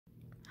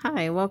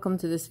Hi, welcome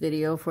to this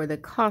video for the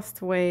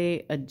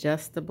Costway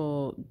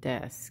adjustable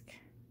desk.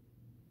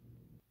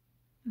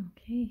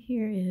 Okay,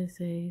 here is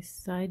a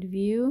side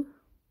view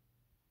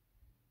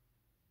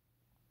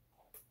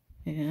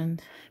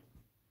and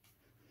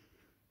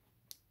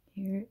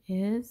here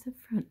is a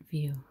front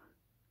view.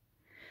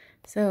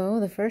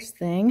 So the first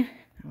thing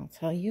I'll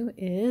tell you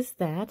is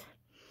that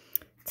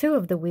two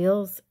of the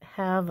wheels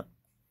have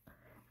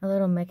a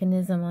little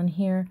mechanism on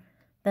here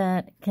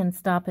that can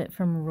stop it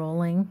from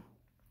rolling.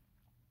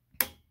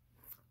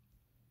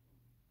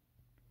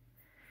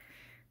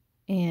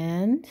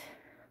 And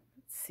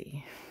let's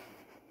see,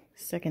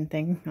 second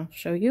thing I'll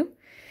show you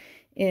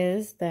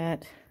is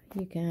that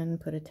you can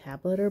put a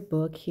tablet or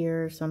book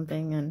here or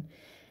something, and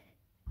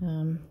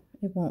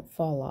it won't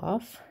fall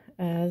off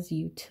as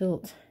you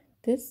tilt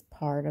this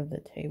part of the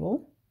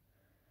table.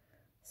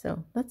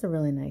 So that's a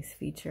really nice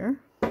feature.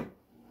 All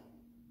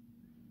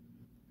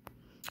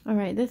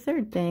right, the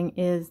third thing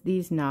is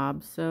these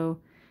knobs.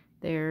 So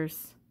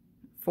there's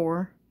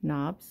 4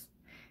 knobs,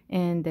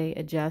 and they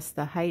adjust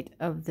the height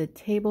of the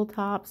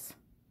tabletops.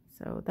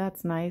 So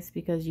that's nice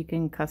because you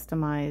can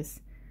customize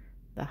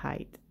the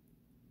height.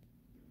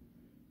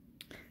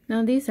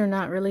 Now these are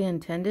not really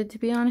intended to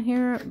be on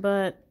here,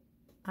 but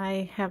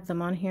I have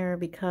them on here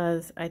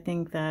because I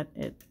think that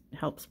it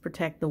helps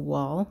protect the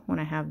wall when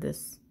I have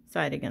this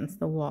side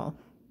against the wall.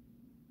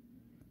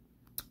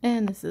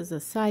 And this is a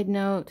side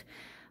note,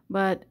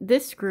 but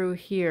this screw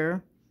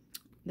here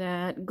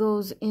that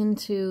goes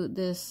into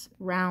this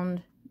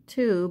round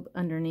tube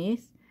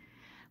underneath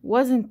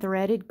wasn't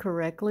threaded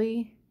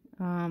correctly,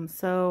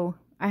 so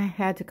I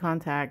had to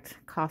contact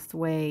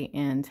Costway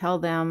and tell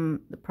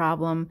them the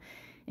problem,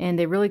 and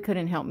they really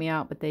couldn't help me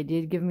out, but they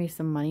did give me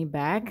some money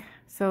back,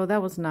 so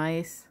that was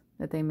nice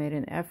that they made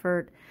an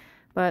effort.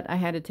 But I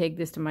had to take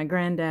this to my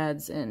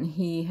granddad's, and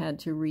he had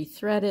to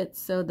rethread it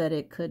so that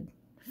it could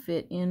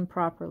fit in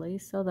properly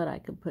so that I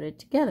could put it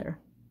together.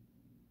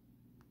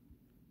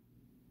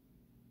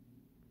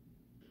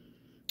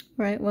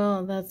 Right,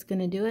 well, that's going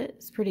to do it.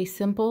 It's pretty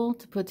simple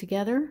to put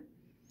together.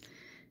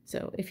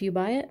 So if you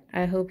buy it,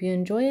 I hope you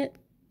enjoy it,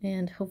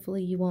 and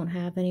hopefully you won't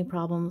have any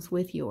problems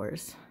with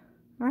yours.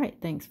 All right,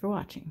 thanks for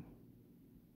watching.